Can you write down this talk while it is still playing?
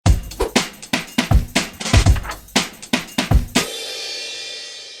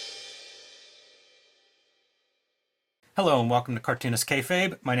Hello and welcome to Cartoonist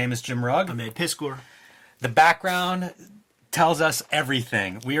Kayfabe. My name is Jim Rugg. I'm Ed Piscor. The background tells us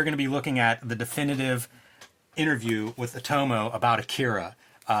everything. We are going to be looking at the definitive interview with Otomo about Akira.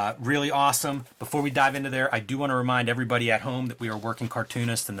 Really awesome. Before we dive into there, I do want to remind everybody at home that we are working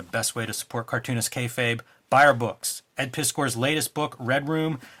cartoonists, and the best way to support Cartoonist Kayfabe, buy our books. Ed Piscor's latest book, Red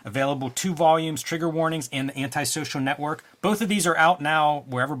Room, available 2 volumes, Trigger Warnings, and The Antisocial Network. Both of these are out now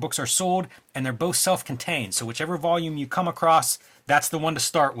wherever books are sold, and they're both self-contained. So whichever volume you come across, that's the one to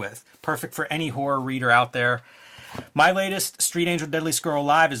start with. Perfect for any horror reader out there. My latest, Street Angel Deadly Squirrel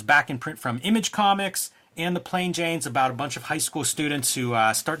Live, is back in print from Image Comics, and The Plain Jane's about a bunch of high school students who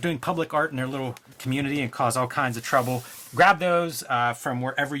start doing public art in their little community and cause all kinds of trouble. Grab those from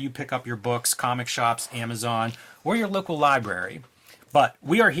wherever you pick up your books, comic shops, Amazon, or your local library. But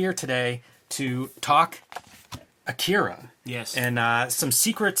we are here today to talk Akira. Yes. And some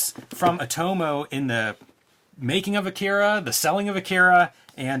secrets from Otomo in the making of Akira, the selling of Akira,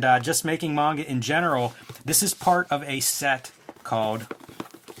 and just making manga in general. This is part of a set called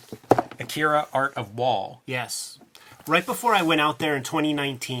Akira Art of Wall. Yes. Right before I went out there in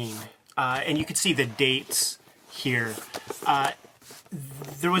 2019, and you can see the dates here,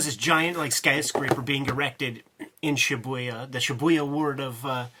 there was this giant skyscraper being erected in Shibuya, the Shibuya ward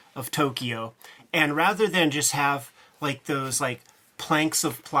of Tokyo. And rather than just have those planks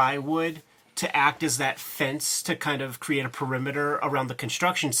of plywood to act as that fence to kind of create a perimeter around the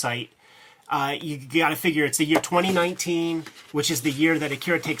construction site, you got to figure it's the year 2019, which is the year that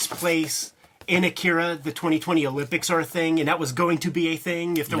Akira takes place. In Akira, the 2020 Olympics are a thing, and that was going to be a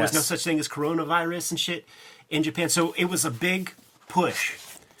thing if there was no such thing as coronavirus and shit in Japan. So it was a big push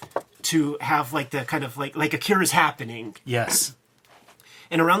to have the kind of like Akira's happening. Yes.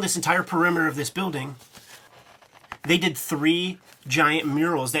 And around this entire perimeter of this building, they did 3 giant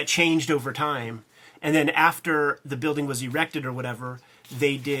murals that changed over time. And then after the building was erected or whatever,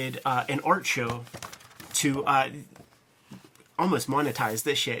 they did an art show to almost monetize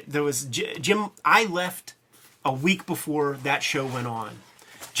this shit. There was Jim. I left a week before that show went on.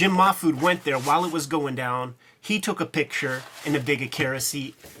 Jim Mahfood went there while it was going down. He took a picture in a big Akira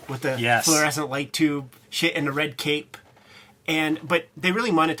seat with the fluorescent light tube shit and the red cape. But they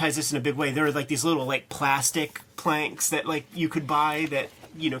really monetized this in a big way. There were these little plastic planks that you could buy that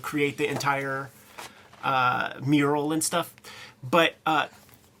create the entire mural and stuff. But I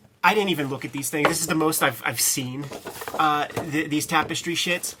didn't even look at these things. This is the most I've seen these tapestry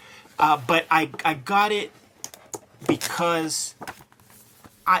shits. But I got it because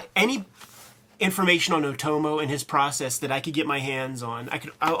any information on Otomo and his process that I could get my hands on,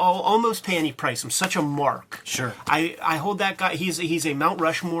 I'll almost pay any price. I'm such a mark. Sure. I hold that guy. He's a Mount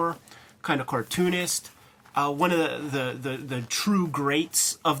Rushmore kind of cartoonist. One of the true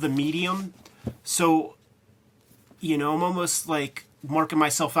greats of the medium. So, I'm almost marking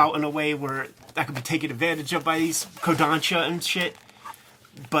myself out in a way where I could be taken advantage of by these Kodansha and shit.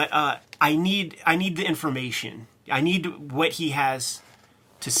 But I need the information. I need what he has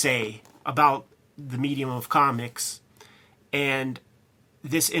to say about the medium of comics. And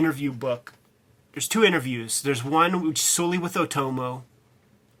this interview book, there's 2 interviews. There's one which is solely with Otomo,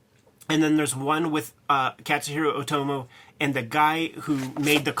 and then there's one with Katsuhiro Otomo and the guy who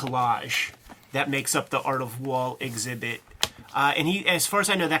made the collage that makes up the Art of Wall exhibit. And he, as far as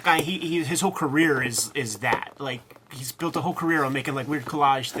I know, that guy, his whole career is that. He's built a whole career on making weird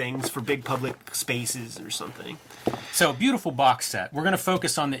collage things for big public spaces or something. So, beautiful box set. We're going to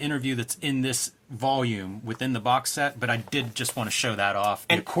focus on the interview that's in this volume within the box set, but I did just want to show that off.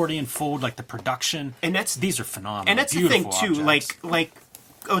 The accordion fold, the production. And these are phenomenal. And that's beautiful the thing, too. Objects.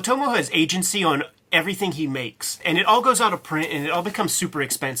 Otomo has agency on everything he makes, and it all goes out of print, and it all becomes super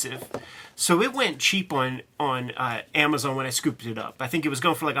expensive. So it went cheap on Amazon when I scooped it up. I think it was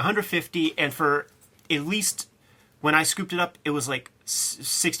going for $150, and for at least when I scooped it up, it was $65,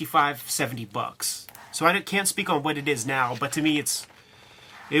 $70. So I can't speak on what it is now, but to me,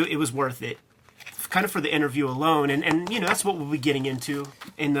 it was worth it, kind of for the interview alone, and that's what we'll be getting into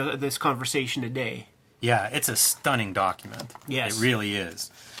in this conversation today. Yeah, it's a stunning document. Yes, it really is.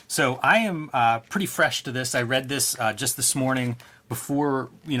 So I am pretty fresh to this. I read this just this morning before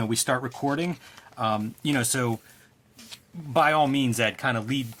we start recording. So by all means, Ed, kind of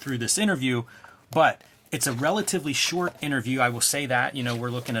lead through this interview, but it's a relatively short interview. I will say that.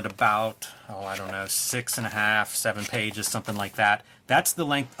 We're looking at about 6.5, 7 pages, something like that. That's the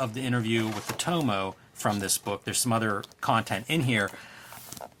length of the interview with Otomo from this book. There's some other content in here.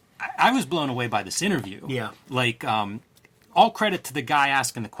 I was blown away by this interview. Yeah. all credit to the guy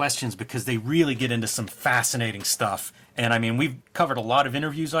asking the questions because they really get into some fascinating stuff. And I mean, we've covered a lot of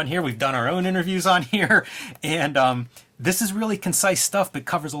interviews on here. We've done our own interviews on here. And this is really concise stuff, but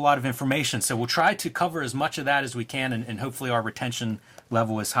covers a lot of information. So we'll try to cover as much of that as we can. And hopefully our retention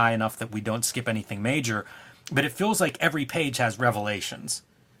level is high enough that we don't skip anything major. But it feels like every page has revelations.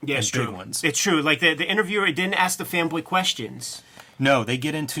 Yeah, it's true. Big ones. It's true. Like the interviewer didn't ask the fanboy questions. No, they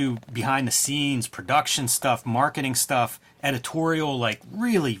get into behind the scenes, production stuff, marketing stuff, editorial, like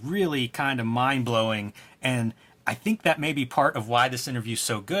really, really kind of mind blowing. And I think that may be part of why this interview is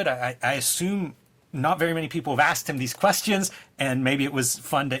so good. I assume not very many people have asked him these questions, and maybe it was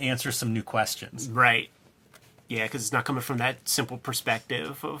fun to answer some new questions. Right. Yeah, because it's not coming from that simple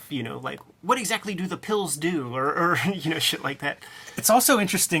perspective of, like, what exactly do the pills do? Or shit like that. It's also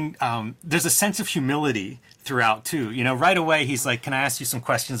interesting. There's a sense of humility throughout, too. Right away, he's like, can I ask you some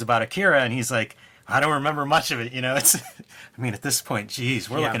questions about Akira? And he's like, I don't remember much of it. It's, I mean, at this point, geez,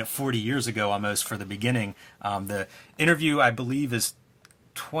 we're looking at 40 years ago almost for the beginning. The interview, I believe, is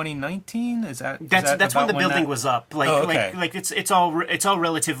 2019. That's when the building was up. Like, okay. like it's all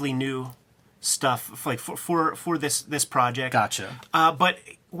relatively new stuff, like for this project. Gotcha. But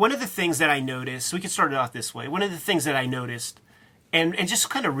one of the things that I noticed, we could start it off this way. One of the things that I noticed, and just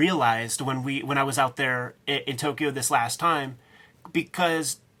kind of realized when I was out there in Tokyo this last time,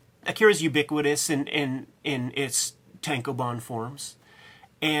 because Akira's ubiquitous in its tankobon forms,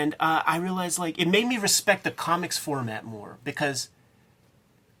 and I realized, like, it made me respect the comics format more, because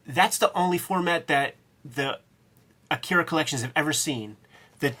that's the only format that the Akira collections have ever seen.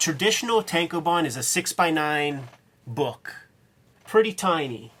 The traditional tankobon is a 6x9 book, pretty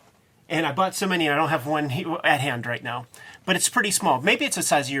tiny, and I bought so many I don't have one at hand right now, but it's pretty small. Maybe it's the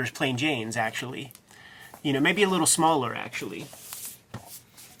size of yours, Plain Jane's, actually. Maybe a little smaller, actually.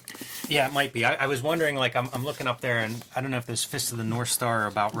 Yeah, it might be. I was wondering, like, I'm looking up there, and I don't know if those Fists of the North Star are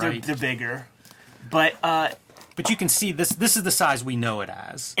about right. They're bigger, but you can see this is the size we know it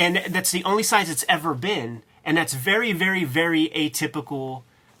as, and that's the only size it's ever been, and that's very, very, very atypical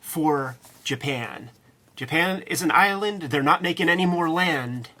for Japan. Japan is an island. They're not making any more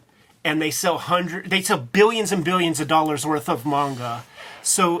land, and they sell billions and billions of dollars worth of manga.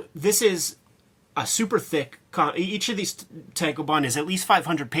 So this is a super thick. Each of these tankobon is at least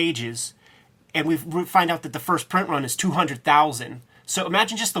 500 pages, and we find out that the first print run is 200,000. So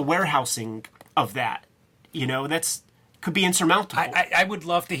imagine just the warehousing of that. That's could be insurmountable. I would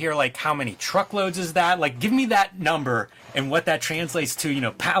love to hear, like, how many truckloads is that? Like, give me that number and what that translates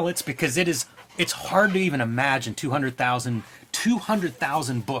to, pallets, because it's hard to even imagine 200,000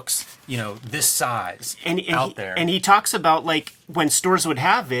 books, this size out there. And he talks about, like, when stores would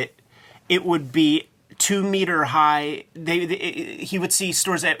have it, it would be 2 meter high. He would see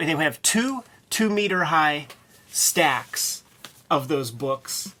stores that they would have 2 meter high stacks of those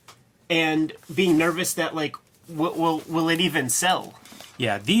books, and being nervous that, like, will it even sell?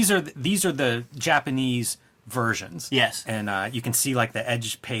 Yeah, these are the Japanese versions. Yes, and you can see, like, the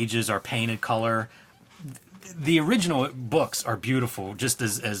edge pages are painted color. The original books are beautiful, just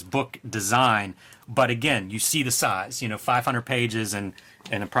as book design. But again, you see the size. 500 pages and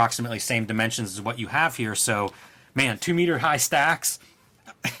approximately same dimensions as what you have here. So, man, 2 meter high stacks.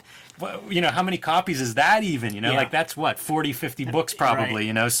 How many copies is that even? Yeah. Like, that's what, 40, 50 books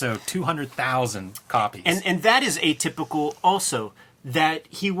probably, right. So 200,000 copies. And that is atypical also, that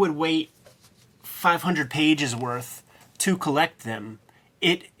he would wait 500 pages worth to collect them.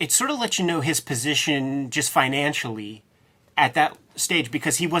 It sort of lets you know his position just financially at that stage,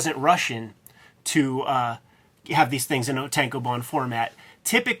 because he wasn't rushing to have these things in a tankobon format.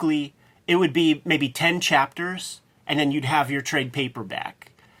 Typically, it would be maybe 10 chapters, and then you'd have your trade paperback.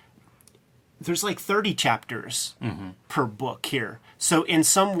 There's like 30 chapters per book here. So in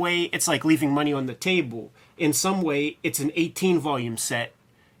some way, it's like leaving money on the table. In some way, it's an 18-volume set.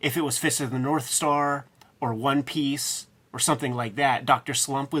 If it was Fist of the North Star or One Piece or something like that. Dr.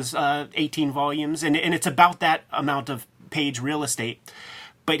 Slump was 18 volumes, and it's about that amount of page real estate.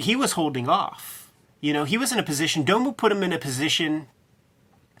 But he was holding off. He was in a position, Domu put him in a position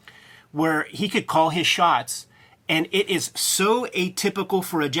where he could call his shots, and it is so atypical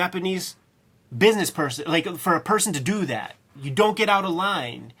for a Japanese business person, like for a person to do that. You don't get out of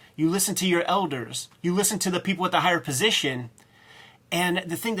line. You listen to your elders. You listen to the people at the higher position. And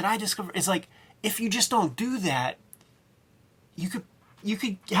the thing that I discovered is, like, if you just don't do that, you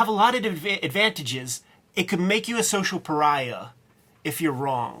could have a lot of advantages. It could make you a social pariah if you're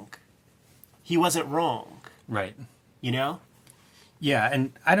wrong. He wasn't wrong. Right. Yeah,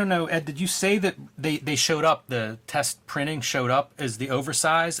 and I don't know, Ed, did you say that they showed up, the test printing showed up as the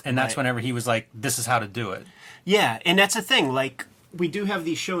oversize, and that's Right. whenever he was like, this is how to do it? Yeah, and that's the thing. Like, we do have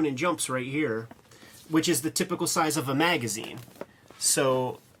these Shonen Jumps right here, which is the typical size of a magazine.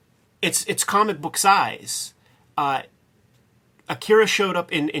 So it's comic book size. Akira showed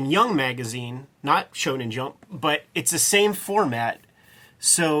up in Young Magazine, not Shonen Jump, but it's the same format.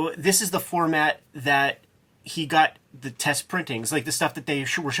 So this is the format that he got the test printings, like the stuff that they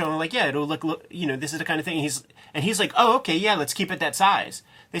were showing, like, yeah, it'll look, you know, this is the kind of thing. He's like, oh, okay, yeah, let's keep it that size.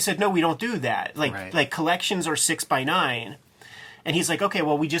 They said, no, we don't do that. Like, Right. like collections are 6x9. And he's like, okay,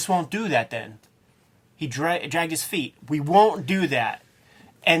 well, we just won't do that then. He dragged his feet. We won't do that.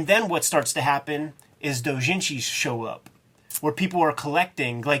 And then what starts to happen is doujinshis show up, where people are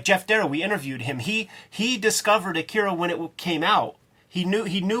collecting. Like Jeff Darrow, we interviewed him. He discovered Akira when it came out. He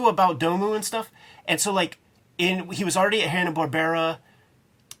knew about Domu and stuff. And so, like, he was already at Hanna-Barbera.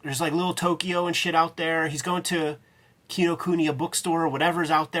 There's like Little Tokyo and shit out there. He's going to Kinokuniya bookstore or whatever's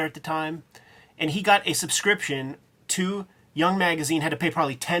out there at the time. And he got a subscription to Young Magazine, had to pay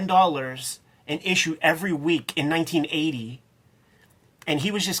probably $10 an issue every week in 1980. And he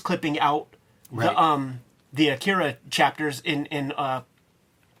was just clipping out Right. the Akira chapters in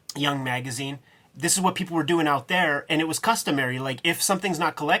Young Magazine. This is what people were doing out there, and it was customary. Like, if something's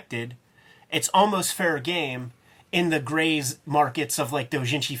not collected, it's almost fair game in the Grays markets of like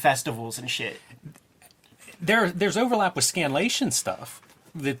doujinshi festivals and shit. There's overlap with scanlation stuff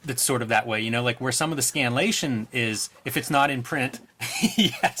that's sort of that way, you know, like where some of the scanlation is, if it's not in print,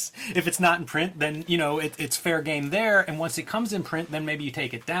 yes, if it's not in print, then, you know, it's fair game there, and once it comes in print, then maybe you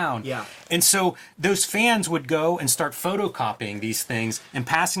take it down. Yeah. And so those fans would go and start photocopying these things and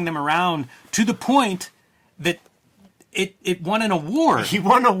passing them around to the point that it won an award He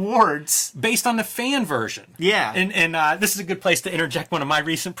won awards. based on the fan version. Yeah. And this is a good place to interject one of my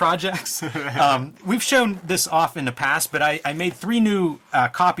recent projects. We've shown this off in the past, but I made 3 new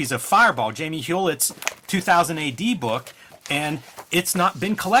copies of Fireball, Jamie Hewlett's 2000 AD book, and it's not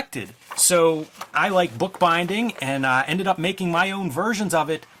been collected. So I like bookbinding, and ended up making my own versions of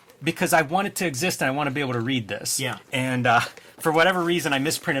it because I want it to exist and I want to be able to read this. Yeah. And for whatever reason, I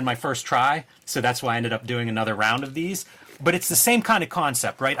misprinted my first try, so that's why I ended up doing another round of these. But it's the same kind of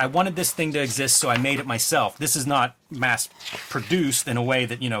concept, right? I wanted this thing to exist, so I made it myself. This is not mass-produced in a way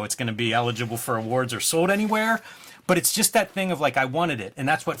that, you know, it's going to be eligible for awards or sold anywhere. But it's just that thing of, like, I wanted it. And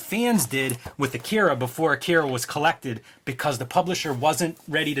that's what fans did with Akira before Akira was collected, because the publisher wasn't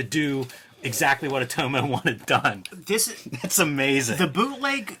ready to do exactly what Otomo wanted done. It's amazing. The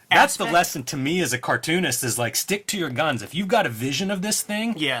bootleg That's the aspect- lesson to me as a cartoonist, is like, stick to your guns. If you've got a vision of this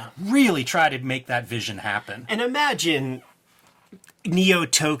thing, Yeah. really try to make that vision happen. And imagine Neo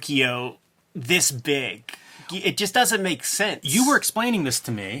Tokyo this big. It just doesn't make sense. You were explaining this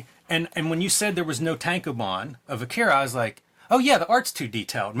to me, and when you said there was no tankobon of Akira, I was like, oh yeah, the art's too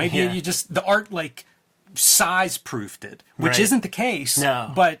detailed. Maybe Yeah. you just, the art, like, size-proofed it, which Right. isn't the case.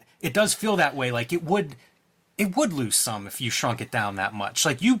 No. But it does feel that way. Like, it would lose some if you shrunk it down that much.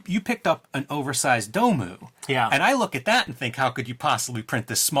 Like, you picked up an oversized Domu. Yeah. And I look at that and think, how could you possibly print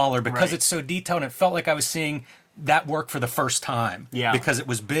this smaller? Because Right. it's so detailed, and it felt like I was seeing that work for the first time. Yeah. Because it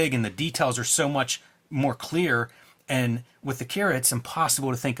was big and the details are so much more clear. And with Akira, it's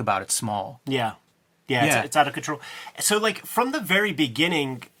impossible to think about it small. Yeah. Yeah, Yeah. it's out of control. So, like, from the very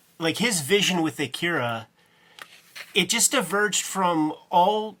beginning, like, his vision with Akira, it just diverged from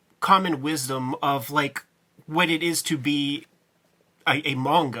all common wisdom of, like, what it is to be a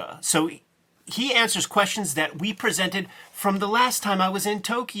manga. So he answers questions that we presented from the last time I was in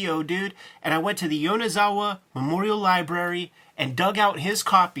Tokyo, dude. And I went to the Yonezawa Memorial Library and dug out his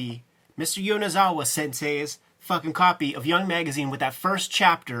copy, Mr. Yonezawa Sensei's fucking copy of Young Magazine, with that first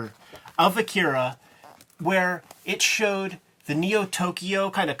chapter of Akira, where it showed the Neo Tokyo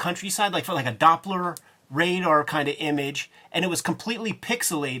kind of countryside, like for like a Doppler radar kind of image, and it was completely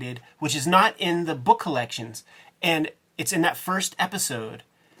pixelated, which is not in the book collections, and it's in that first episode.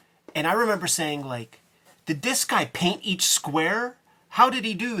 And I remember saying, like, did this guy paint each square? How did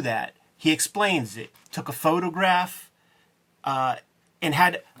he do that? He explains it. Took a photograph and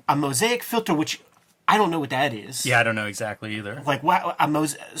had a mosaic filter, which I don't know what that is. Yeah, I don't know exactly either. Like, what, a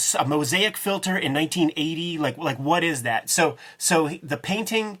mosaic filter in 1980? Like what is that? So the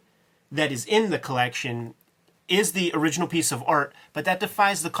painting that is in the collection is the original piece of art, but that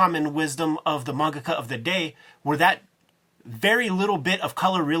defies the common wisdom of the mangaka of the day, where that very little bit of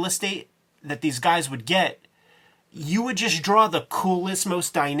color real estate that these guys would get, you would just draw the coolest,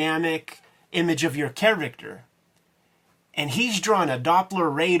 most dynamic image of your character. And he's drawn a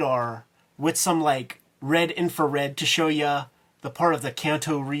Doppler radar with some, like, red infrared to show you the part of the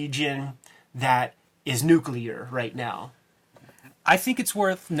Kanto region that is nuclear right now. I think it's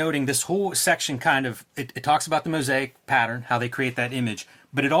worth noting this whole section kind of, it talks about the mosaic pattern, how they create that image,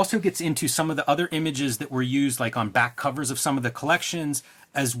 but it also gets into some of the other images that were used like on back covers of some of the collections,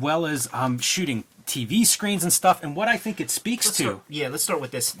 as well as shooting TV screens and stuff. And what I think it speaks let's start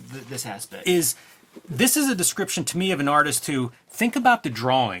with this aspect. This is a description to me of an artist who, think about the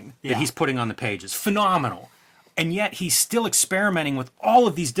drawing that he's putting on the pages. Phenomenal. And yet he's still experimenting with all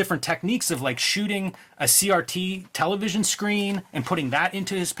of these different techniques of like shooting a CRT television screen and putting that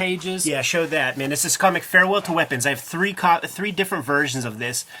into his pages. Yeah, show that, man. This is comic Farewell to Weapons. I have three different versions of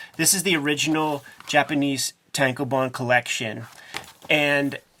this. This is the original Japanese Tankobon collection.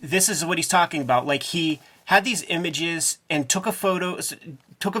 And this is what he's talking about. Like, he had these images and took a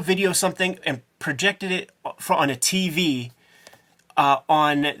video of something and projected it on a TV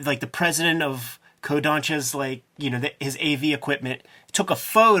on like the president of Kodansha's, like, you know, his AV equipment, took a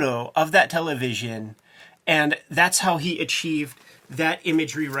photo of that television, and that's how he achieved that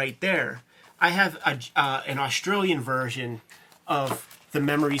imagery right there. I have an Australian version of the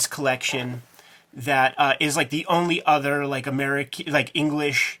Memories collection that is like the only other like American, like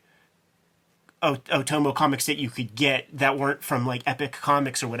English Otomo comics that you could get that weren't from like Epic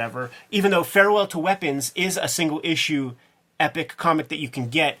Comics or whatever. Even though Farewell to Weapons is a single issue Epic comic that you can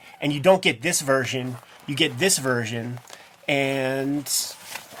get, and you don't get this version, you get this version, and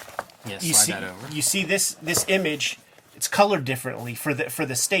you see this image. It's colored differently for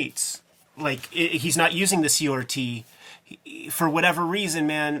the States. Like, he's not using the CRT for whatever reason,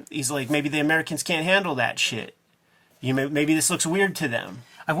 man. He's like, maybe the Americans can't handle that shit. Maybe this looks weird to them.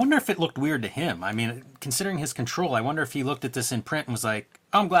 I wonder if it looked weird to him. I mean, considering his control, I wonder if he looked at this in print and was like,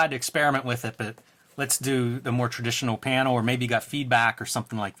 I'm glad to experiment with it, but let's do the more traditional panel, or maybe got feedback or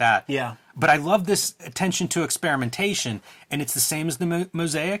something like that. Yeah. But I love this attention to experimentation, and it's the same as the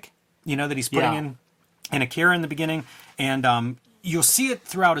mosaic, you know, that he's putting in Akira in the beginning. And you'll see it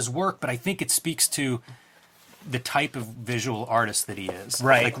throughout his work, but I think it speaks to the type of visual artist that he is.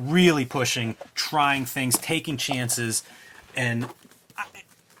 Right. Like, really pushing, trying things, taking chances, and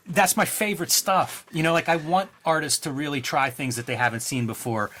that's my favorite stuff. You know, like, I want artists to really try things that they haven't seen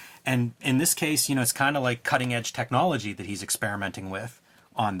before. And in this case, you know, it's kind of like cutting edge technology that he's experimenting with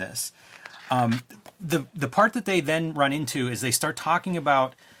on this. The part that they then run into is they start talking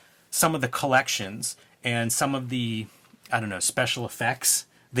about some of the collections and some of the, I don't know, special effects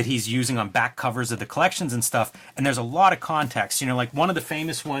that he's using on back covers of the collections and stuff. And there's a lot of context. You know, like, one of the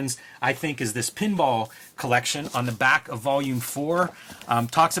famous ones, I think, is this pinball collection on the back of volume 4.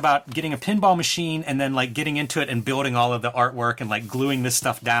 Talks about getting a pinball machine and then like getting into it and building all of the artwork and like gluing this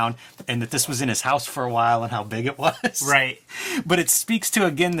stuff down, and that this was in his house for a while and how big it was. Right. But it speaks to,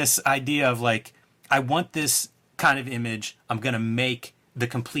 again, this idea of like, I want this kind of image. I'm going to make the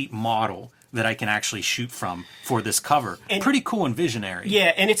complete model that I can actually shoot from for this cover. And pretty cool and visionary.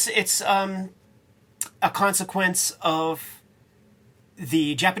 Yeah, and it's a consequence of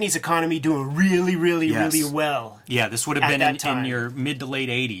the Japanese economy doing really, really, really well. Yeah, this would have been in your mid to late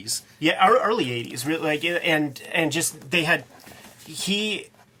 80s. Yeah, early 80s. Like, and just he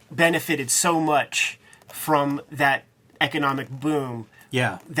benefited so much from that economic boom.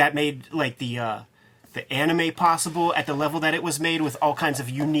 Yeah, that made like the anime possible at the level that it was made, with all kinds of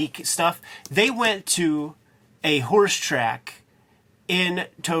unique stuff. They went to a horse track in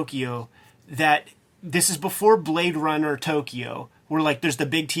Tokyo this is before Blade Runner Tokyo, where like there's the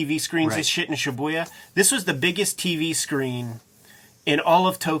big TV screens and shit in Shibuya. This was the biggest TV screen in all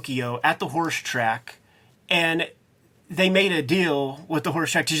of Tokyo at the horse track, and they made a deal with the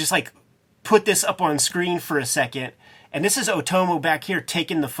horse track to just like put this up on screen for a second. And this is Otomo back here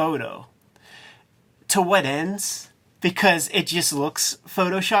taking the photo. To what ends? Because it just looks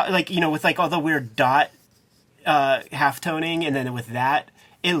Photoshop, like, you know, with like all the weird dot halftoning, and then with that,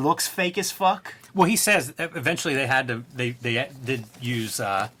 it looks fake as fuck. Well, he says eventually they did use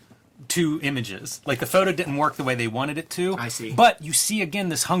 2 images. Like, the photo didn't work the way they wanted it to. I see. But you see, again,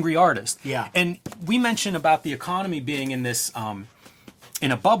 this hungry artist. Yeah. And we mentioned about the economy being in this,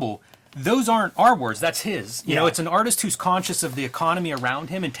 in a bubble. Those aren't our words. That's his. You know, it's an artist who's conscious of the economy around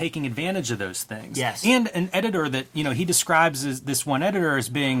him and taking advantage of those things. Yes. And an editor that, you know, he describes this one editor as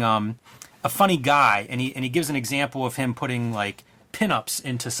being a funny guy, and he gives an example of him putting like pinups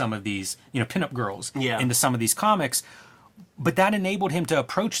into some of these, you know, pinup girls into some of these comics. But that enabled him to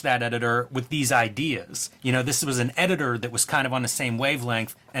approach that editor with these ideas. You know, this was an editor that was kind of on the same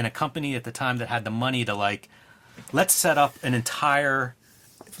wavelength, and a company at the time that had the money to like, let's set up an entire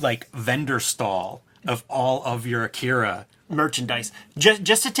like vendor stall of all of your Akira merchandise.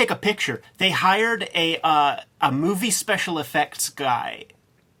 Just to take a picture, they hired a movie special effects guy,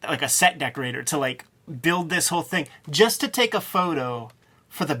 like a set decorator, to like build this whole thing just to take a photo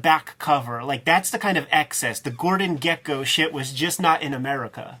for the back cover. Like, that's the kind of excess. The Gordon Gekko shit was just not in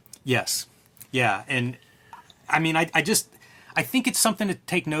America. Yes. Yeah. And I mean, I think it's something to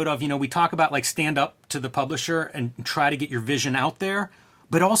take note of. You know, we talk about like stand up to the publisher and try to get your vision out there,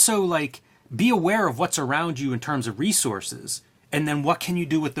 but also like be aware of what's around you in terms of resources. And then what can you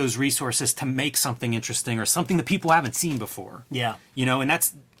do with those resources to make something interesting or something that people haven't seen before? Yeah. You know, and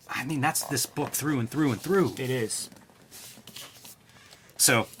that's this book through and through and through. It is.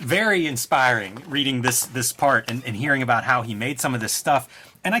 So very inspiring reading this part and hearing about how he made some of this stuff.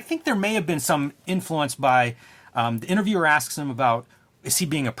 And I think there may have been some influence by the interviewer asks him about, is he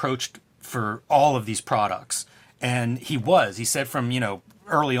being approached for all of these products? And he said from, you know,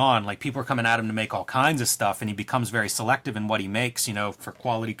 early on, like people are coming at him to make all kinds of stuff and he becomes very selective in what he makes, you know, for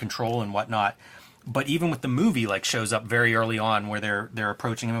quality control and whatnot. But even with the movie, like shows up very early on where they're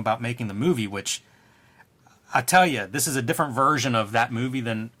approaching him about making the movie, which I tell you, this is a different version of that movie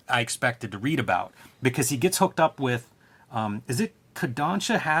than I expected to read about, because he gets hooked up with, is it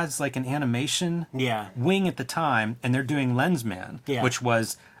Kodansha has like an animation wing at the time, and they're doing Lensman, which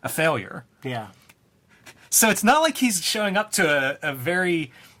was a failure. Yeah. So it's not like he's showing up to a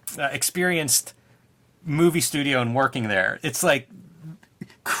very experienced movie studio and working there. It's like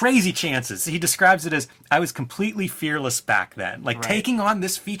crazy chances. He describes it as, I was completely fearless back then. Like taking on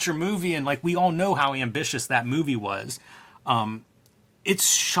this feature movie, and like we all know how ambitious that movie was.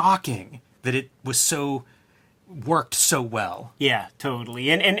 It's shocking that it was worked so well. Yeah, totally.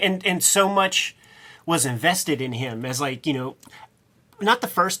 And so much was invested in him as, like, you know, not the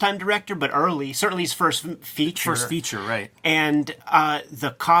first time director, but early, certainly his first feature. First feature, right. And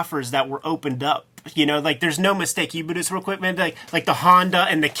the coffers that were opened up. You know, like, there's no mistake. You produce real quick, man, like the Honda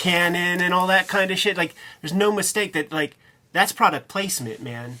and the Canon and all that kind of shit. Like, there's no mistake that, like, that's product placement,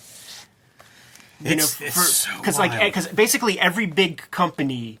 man. Because basically every big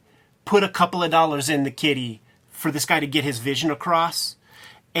company put a couple of dollars in the kitty for this guy to get his vision across.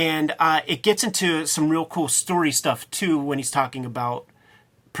 And it gets into some real cool story stuff, too, when he's talking about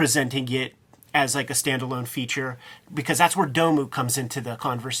presenting it as, like, a standalone feature. Because that's where Domu comes into the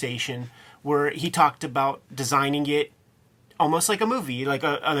conversation, where he talked about designing it almost like a movie, like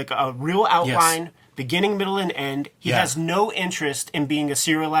a real outline, beginning, middle, and end. He has no interest in being a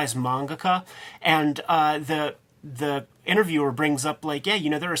serialized mangaka. And the interviewer brings up, like,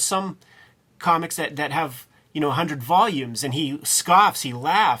 you know, there are some comics that have, you know, 100 volumes, and he scoffs, he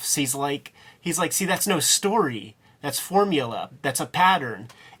laughs. He's like, see, that's no story. That's formula. That's a pattern.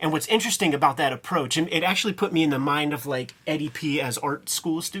 And what's interesting about that approach, and it actually put me in the mind of, like, Eddie P. as art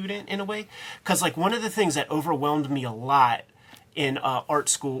school student in a way, because, like, one of the things that overwhelmed me a lot in art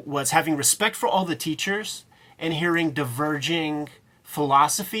school was having respect for all the teachers and hearing diverging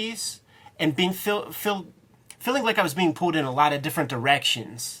philosophies and being feeling like I was being pulled in a lot of different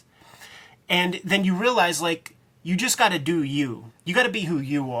directions. And then you realize, like, you just got to do you. You got to be who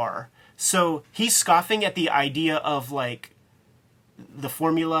you are. So he's scoffing at the idea of, like, the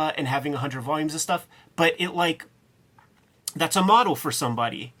formula and having 100 volumes and stuff, but it, like, that's a model for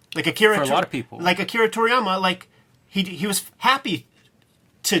somebody. Like Akira, for a lot of people. Like Akira Toriyama, like, he was happy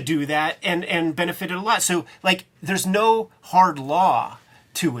to do that and benefited a lot. So, like, there's no hard law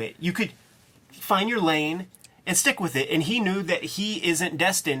to it. You could find your lane and stick with it. And he knew that he isn't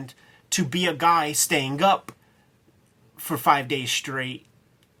destined to be a guy staying up for 5 days straight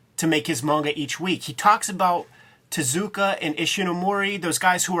to make his manga each week. He talks about Tezuka and Ishinomori, those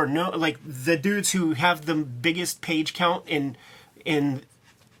guys who are like the dudes who have the biggest page count in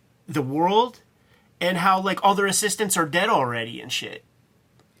the world, and how, like, all their assistants are dead already and shit.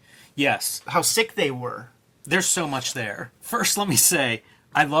 Yes. How sick they were. There's so much there. First, let me say,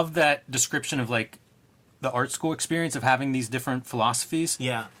 I love that description of, like, the art school experience of having these different philosophies.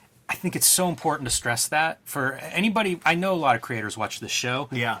 Yeah. I think it's so important to stress that for anybody. I know a lot of creators watch this show.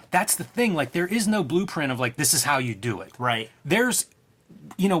 Yeah. That's the thing. Like, there is no blueprint of, like, this is how you do it. Right. There's,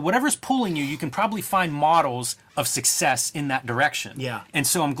 you know, whatever's pulling you, you can probably find models of success in that direction. Yeah. And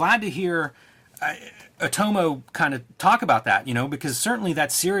so I'm glad to hear Otomo kind of talk about that, you know, because certainly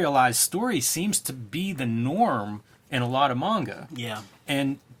that serialized story seems to be the norm in a lot of manga. Yeah.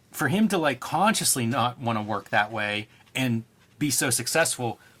 And for him to, like, consciously not want to work that way and be so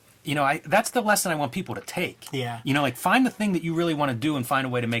successful, you know, that's the lesson I want people to take. Yeah. You know, like, find the thing that you really want to do and find a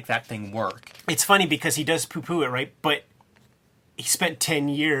way to make that thing work. It's funny because he does poo-poo it, right? But he spent 10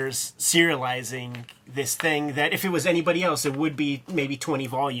 years serializing this thing that if it was anybody else, it would be maybe 20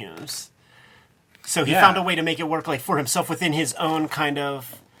 volumes. So he Yeah. found a way to make it work like for himself within his own kind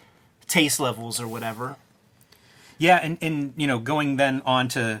of taste levels or whatever. Yeah, and going then on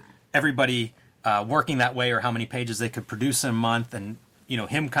to everybody working that way, or how many pages they could produce in a month, and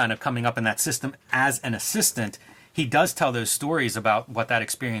him kind of coming up in that system as an assistant. He does tell those stories about what that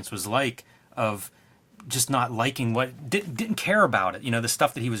experience was like, of just not liking didn't care about it. The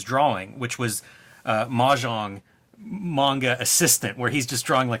stuff that he was drawing, which was mahjong manga assistant, where he's just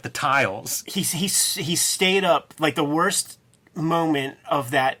drawing like the tiles. He stayed up, like the worst moment of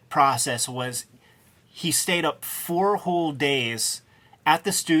that process was he stayed up 4 whole days at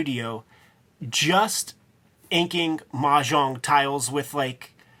the studio just inking mahjong tiles with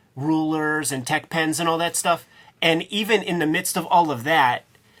like rulers and tech pens and all that stuff. And even in the midst of all of that,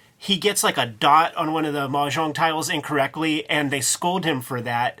 he gets like a dot on one of the mahjong tiles incorrectly, and they scold him for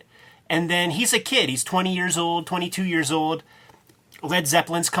that. And then he's a kid. He's 20 years old, 22 years old. Led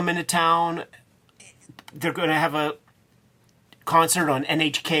Zeppelin's coming to town. They're going to have a concert on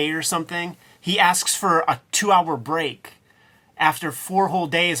NHK or something. He asks for a 2-hour break after 4 whole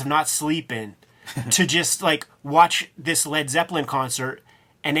days of not sleeping to just like watch this Led Zeppelin concert,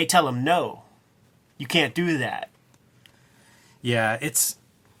 and they tell him, no, you can't do that. Yeah, it's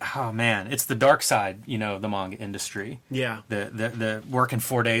the dark side, the manga industry. Yeah. The working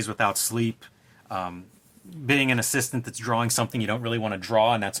 4 days without sleep, being an assistant that's drawing something you don't really want to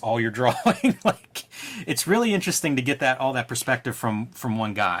draw, and that's all you're drawing. Like, it's really interesting to get all that perspective from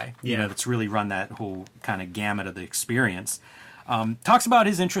one guy. Yeah. That's really run that whole kind of gamut of the experience. Talks about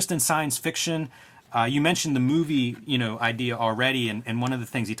his interest in science fiction. You mentioned the movie, idea already, and one of the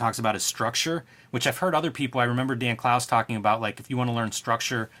things he talks about is structure, which I've heard other people. I remember Dan Klaus talking about, like, if you want to learn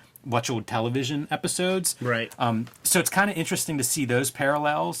structure, watch old television episodes. Right. So it's kind of interesting to see those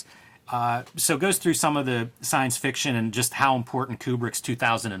parallels. So it goes through some of the science fiction and just how important Kubrick's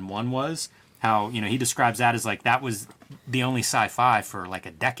 2001 was. How, he describes that as like that was the only sci-fi for like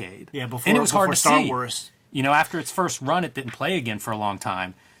a decade. Yeah, before, and it was hard to Star see. Wars. After its first run, it didn't play again for a long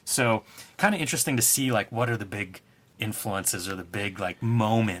time. So kind of interesting to see like what are the big influences or the big like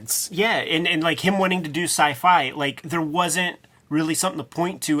moments. Yeah, and like him wanting to do sci-fi, like there wasn't really something to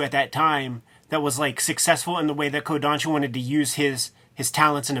point to at that time that was like successful in the way that Kodansha wanted to use his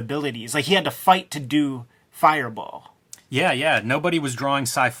talents and abilities. Like he had to fight to do Fireball. Yeah. Nobody was drawing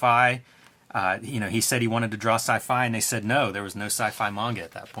sci-fi. He said he wanted to draw sci-fi, and they said no. There was no sci-fi manga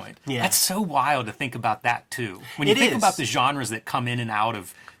at that point. Yeah. That's so wild to think about that too. When you think about the genres that come in and out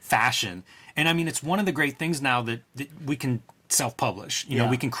of fashion, and I mean, it's one of the great things now that we can self-publish.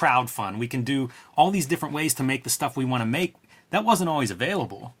 We can crowdfund. We can do all these different ways to make the stuff we want to make. That wasn't always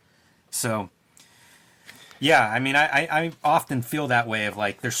available. So, yeah, I mean, I often feel that way of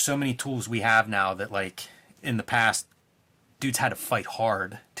like, there's so many tools we have now that like in the past, dudes had to fight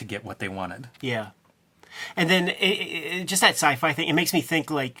hard to get what they wanted. Yeah. And then just that sci-fi thing, it makes me think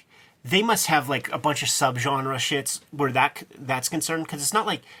like they must have like a bunch of subgenre shits where that's concerned, because it's not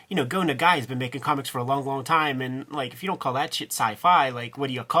like, Go Nagai has been making comics for a long, long time, and like if you don't call that shit sci-fi, like what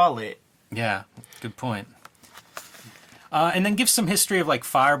do you call it? Yeah, good point. And then give some history of like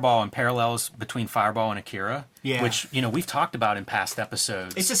Fireball and parallels between Fireball and Akira, which we've talked about in past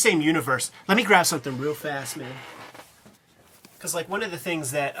episodes. It's the same universe. Let me grab something real fast, man. Because like one of the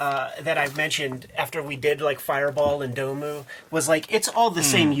things that that I've mentioned after we did like Fireball and Domu was like it's all the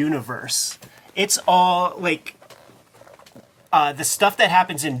same universe. It's all like the stuff that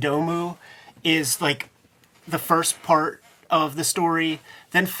happens in Domu is like the first part of the story.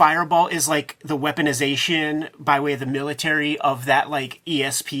 Then Fireball is like the weaponization by way of the military of that like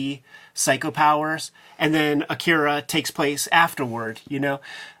ESP psycho powers, and then Akira takes place afterward.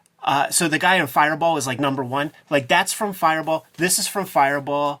 So the guy in Fireball is like number 1. Like that's from Fireball. This is from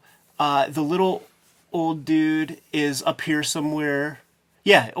Fireball. The little old dude is up here somewhere.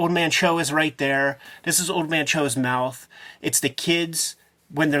 Yeah, Old Man Cho is right there. This is Old Man Cho's mouth. It's the kids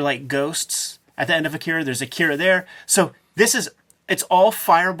when they're like ghosts at the end of Akira. There's Akira there. So it's all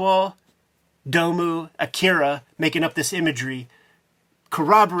Fireball, Domu, Akira making up this imagery,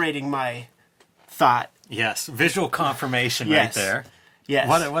 corroborating my thought. Yes, visual confirmation Yes. right there. Yes.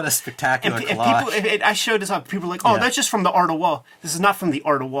 What a spectacular And collage. I showed this up. People are like, oh, Yeah. that's just from the Art of Wall. This is not from the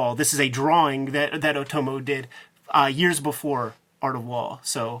Art of Wall. This is a drawing that Otomo did years before Art of Wall.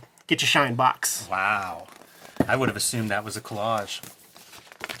 So get your shine box. Wow. I would have assumed that was a collage.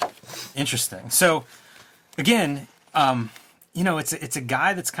 Interesting. So, again, it's a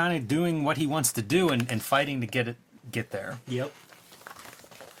guy that's kind of doing what he wants to do and fighting to get there. Yep.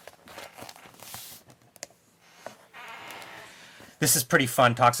 This is pretty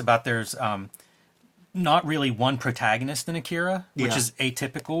fun. Talks about there's not really one protagonist in Akira, which Yeah. is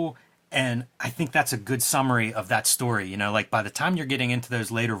atypical. And I think that's a good summary of that story. You know, like by the time you're getting into those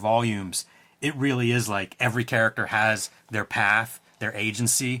later volumes, it really is like every character has their path, their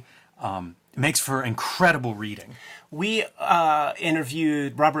agency. It makes for incredible reading. We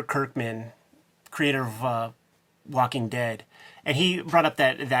interviewed Robert Kirkman, creator of Walking Dead, and he brought up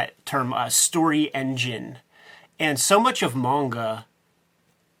that term, story engine. And so much of manga,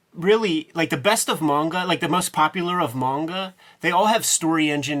 really, like the best of manga, like the most popular of manga, they all have story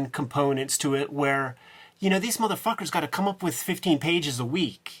engine components to it where, you know, these motherfuckers got to come up with 15 pages a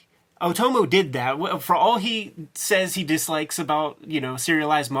week. Otomo did that. For all he says he dislikes about, you know,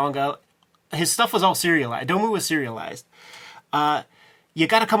 serialized manga, his stuff was all serialized. Domu was serialized. You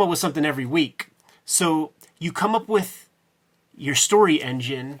got to come up with something every week. So you come up with your story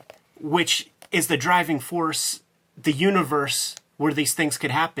engine, which is the driving force, the universe where these things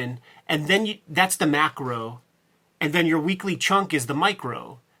could happen. And then that's the macro. And then your weekly chunk is the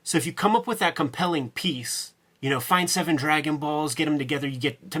micro. So if you come up with that compelling piece, you know, find 7 Dragon Balls, get them together, you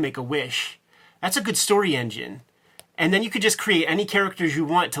get to make a wish. That's a good story engine. And then you could just create any characters you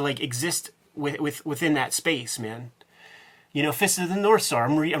want to like exist within that space, man. You know, Fist of the North Star.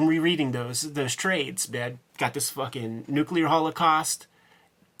 I'm rereading those trades, man. Got this fucking nuclear holocaust.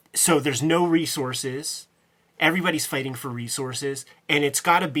 So there's no resources. Everybody's fighting for resources, and it's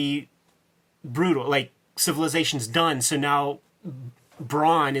got to be brutal. Like civilization's done, so now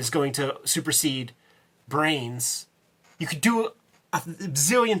brawn is going to supersede brains. You could do a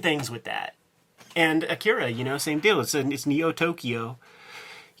zillion things with that. And Akira, you know, same deal. It's Neo Tokyo.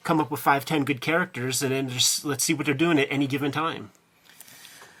 You come up with 5-10 good characters, and then just let's see what they're doing at any given time.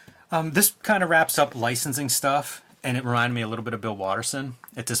 This kind of wraps up licensing stuff, and it reminded me a little bit of Bill Watterson.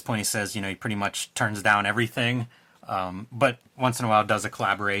 At this point, he says, you know, he pretty much turns down everything, but once in a while does a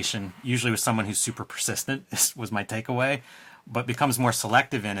collaboration, usually with someone who's super persistent, this was my takeaway, but becomes more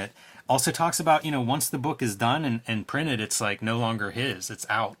selective in it. Also talks about, you know, once the book is done and printed, it's like no longer his, it's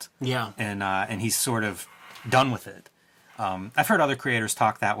out. Yeah. And he's sort of done with it. I've heard other creators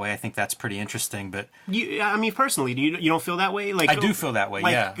talk that way. I think that's pretty interesting, but I mean, personally, you don't feel that way? Like I do feel that way,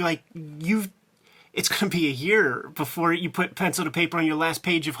 like, yeah. Like it's going to be a year before you put pencil to paper on your last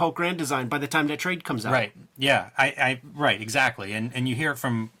page of Hulk Grand Design by the time that trade comes out. Right. Yeah. Right. Exactly. And you hear it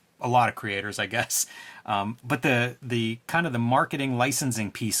from a lot of creators, I guess. But the kind of the marketing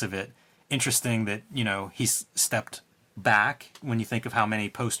licensing piece of it, interesting that, you know, he's stepped back when you think of how many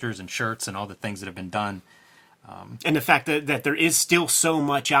posters and shirts and all the things that have been done. And the fact that there is still so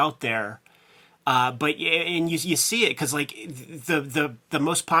much out there. But you see it because like the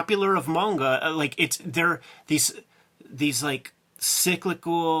most popular of manga, like they're these like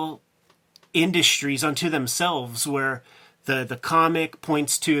cyclical industries unto themselves where the comic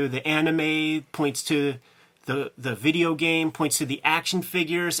points to the anime, points to the video game, points to the action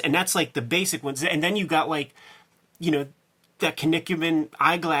figures, and that's like the basic ones. And then you got like, you know, that Kinnikuman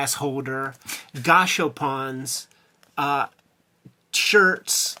eyeglass holder, gashapons,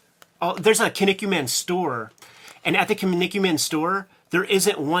 shirts. There's a Kinnikuman store, and at the Kinnikuman store, there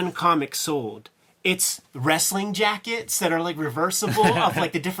isn't one comic sold. It's wrestling jackets that are like reversible of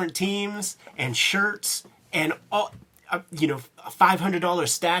like the different teams, and shirts, and all, you know, $500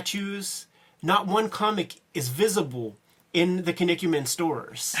 statues. Not one comic is visible in the Kinnikuman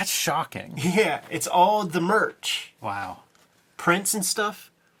stores. That's shocking. Yeah, it's all the merch. Wow. Prints and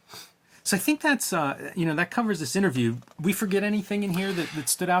stuff. So I think that's, you know, that covers this interview. We forget anything in here that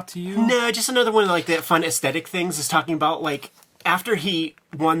stood out to you? No, just another one of like the fun aesthetic things is talking about like after he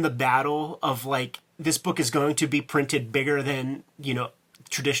won the battle of like this book is going to be printed bigger than, you know,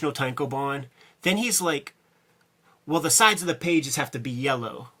 traditional tankobon. Then he's like, well, the sides of the pages have to be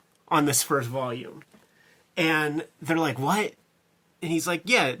yellow on this first volume. And they're like, what? And he's like,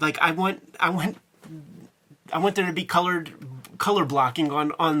 yeah, like I want there to be color blocking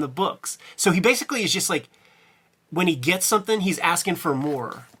on the books. So he basically is just like, when he gets something, he's asking for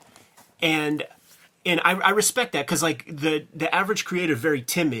more. And I respect that because like the average creator is very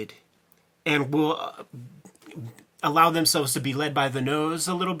timid and will allow themselves to be led by the nose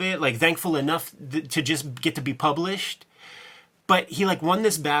a little bit, like thankful enough to just get to be published. But he like won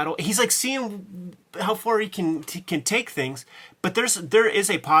this battle. He's like seeing how far he can take things. But there is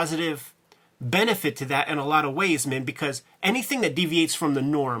a positive benefit to that in a lot of ways, man, because anything that deviates from the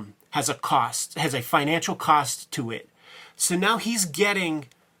norm has a cost, has a financial cost to it. So now he's getting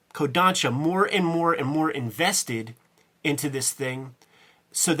Kodansha more and more and more invested into this thing.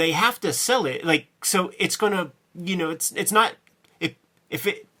 So they have to sell it. Like, so it's going to, you know, it's not,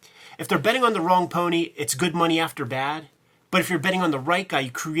 if they're betting on the wrong pony, it's good money after bad. But if you're betting on the right guy,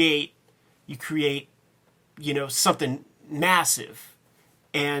 you create, you know, something massive.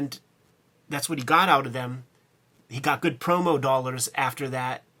 And that's what he got out of them. He got good promo dollars after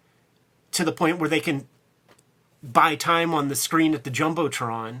that, to the point where they can buy time on the screen at the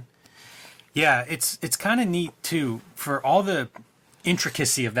Jumbotron. Yeah, it's kind of neat too, for all the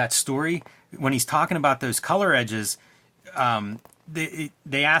intricacy of that story. When he's talking about those color edges, they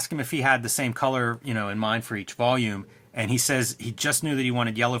ask him if he had the same color, in mind for each volume, and he says he just knew that he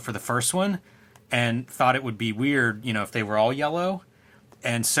wanted yellow for the first one, and thought it would be weird, if they were all yellow,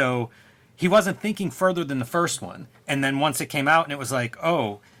 and so he wasn't thinking further than the first one. And then once it came out, and it was like,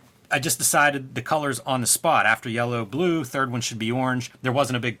 oh, I just decided the colors on the spot. After yellow, blue, third one should be orange. There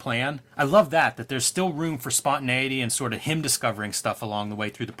wasn't a big plan. I love that there's still room for spontaneity and sort of him discovering stuff along the way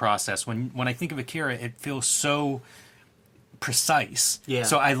through the process. When I think of Akira, it feels so precise. Yeah.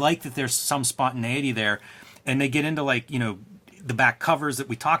 So I like that there's some spontaneity there. And they get into the back covers that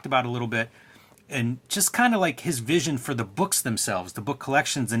we talked about a little bit, and just kind of like his vision for the books themselves, the book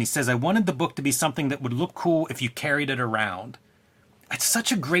collections. And he says, I wanted the book to be something that would look cool if you carried it around. It's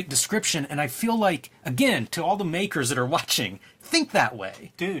such a great description, and I feel like, again, to all the makers that are watching, think that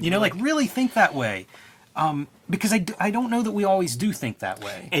way. Dude. Really think that way. Because I don't know that we always do think that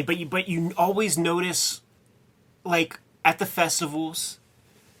way. But you always notice, like, at the festivals,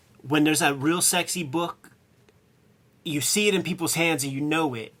 when there's a real sexy book, you see it in people's hands and you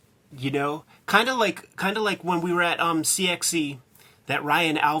know it, Kind of like when we were at CXC, that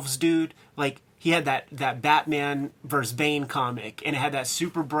Ryan Alves dude, like, he had that Batman vs. Bane comic, and it had that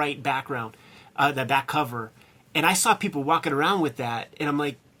super bright background, that back cover. And I saw people walking around with that, and I'm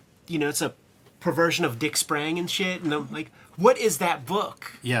like, it's a perversion of Dick Sprang and shit. And I'm like, what is that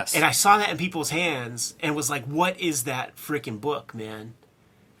book? Yes. And I saw that in people's hands and was like, what is that freaking book, man?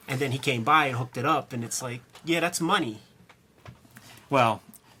 And then he came by and hooked it up, and it's like, yeah, that's money. Well,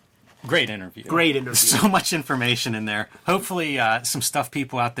 great interview. So much information in there. Hopefully some stuff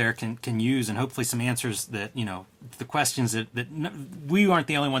people out there can use, and hopefully some answers that, the questions that we aren't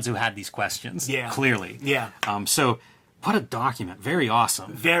the only ones who had these questions. Yeah. Clearly. Yeah. So what a document. Very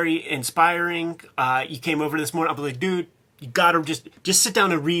awesome. Very inspiring. You came over this morning. I'm like, dude, you gotta just sit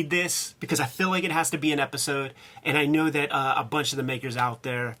down and read this, because I feel like it has to be an episode. And I know that a bunch of the makers out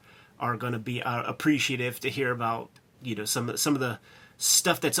there are going to be appreciative to hear about, some of the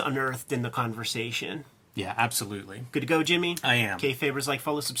stuff that's unearthed in the conversation. Yeah, absolutely. Good to go, Jimmy? I am. K-Favors, like,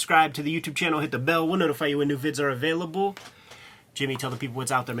 follow, subscribe to the YouTube channel, hit the bell. We'll notify you when new vids are available. Jimmy, tell the people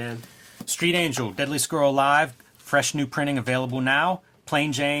what's out there, man. Street Angel, Deadly Squirrel Live, fresh new printing available now.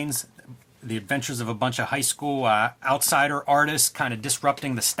 Plain Janes, the adventures of a bunch of high school outsider artists kind of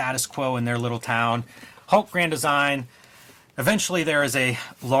disrupting the status quo in their little town. Hulk Grand Design. Eventually there is a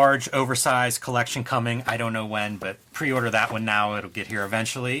large, oversized collection coming. I don't know when, but pre-order that one now. It'll get here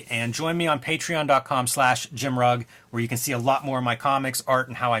eventually. And join me on patreon.com/JimRugg, where you can see a lot more of my comics, art,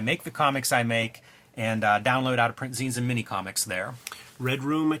 and how I make the comics I make, and download out-of-print zines and mini-comics there. Red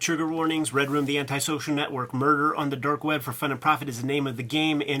Room, Trigger Warnings, Red Room, the Antisocial Network, Murder on the Dark Web for Fun and Profit is the name of the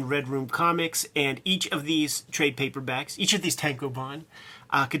game in Red Room Comics. And each of these trade paperbacks, each of these tankobon,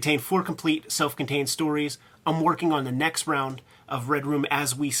 contain 4 complete self-contained stories. I'm working on the next round of Red Room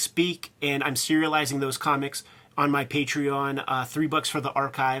as we speak, and I'm serializing those comics on my Patreon. $3 for the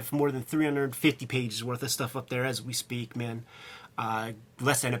archive, more than 350 pages worth of stuff up there as we speak, man.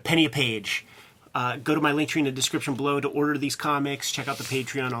 Less than a penny a page. Go to my link tree in the description below to order these comics, check out the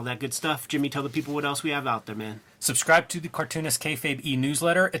Patreon, all that good stuff. Jimmy, tell the people what else we have out there, man. Subscribe to the Cartoonist Kayfabe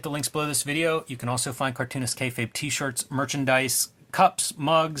e-newsletter at the links below this video. You can also find Cartoonist Kayfabe t-shirts, merchandise, cups,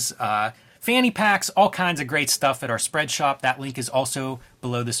 mugs, fanny packs, all kinds of great stuff at our spread shop. That link is also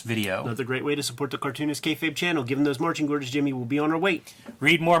below this video. Another great way to support the Cartoonist Kayfabe channel. Given those marching orders, Jimmy, will be on our way.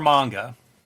 Read more manga.